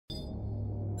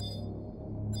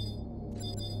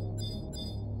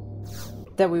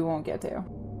that we won't get to.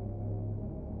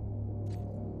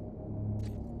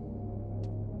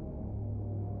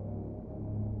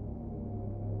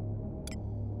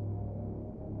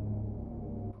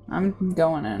 I'm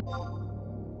going in.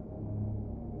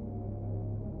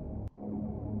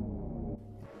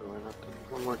 Going up to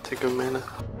one more tick of mana.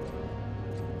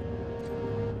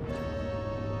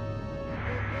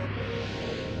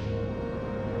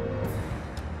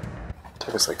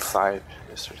 Took us like 5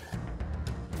 yesterday.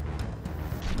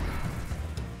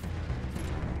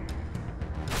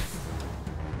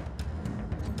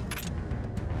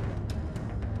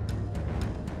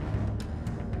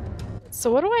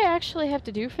 So what do I actually have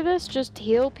to do for this? Just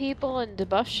heal people and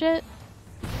debuff shit?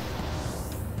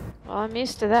 Well, I'm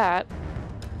used to that.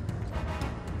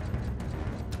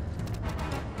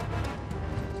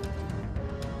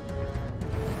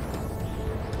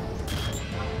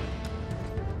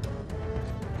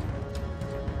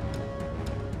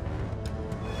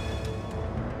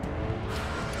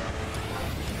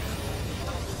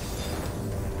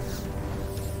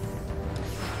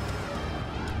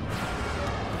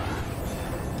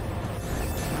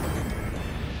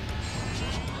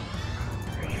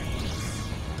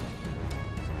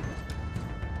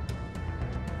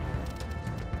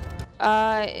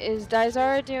 Is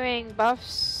Dysara doing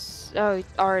buffs? Oh, he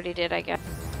already did, I guess.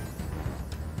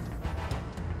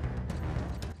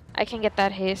 I can get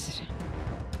that haste.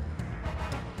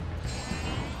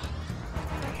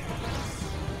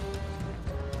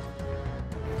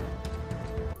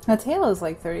 The tail is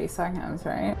like 30 seconds,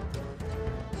 right?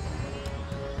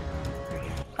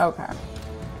 Okay.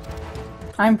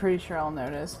 I'm pretty sure I'll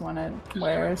notice when it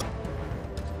wears.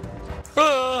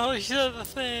 Oh, you're the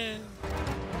thing.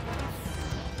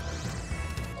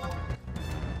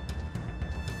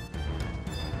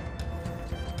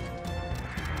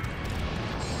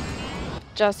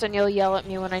 Justin, you'll yell at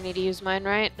me when I need to use mine,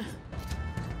 right?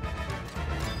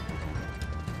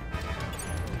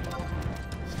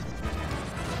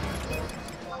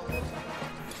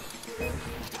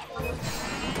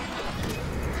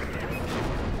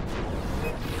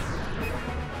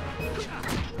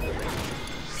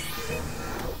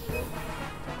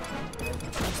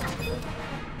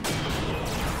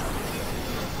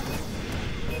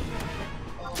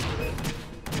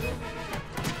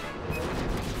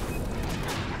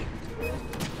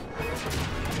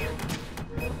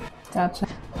 Gotcha.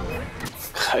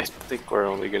 I think we're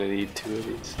only gonna need 2 of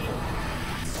these.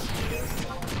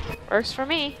 Works for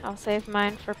me. I'll save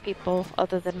mine for people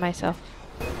other than myself.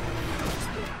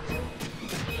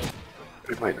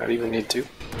 We might not even need 2.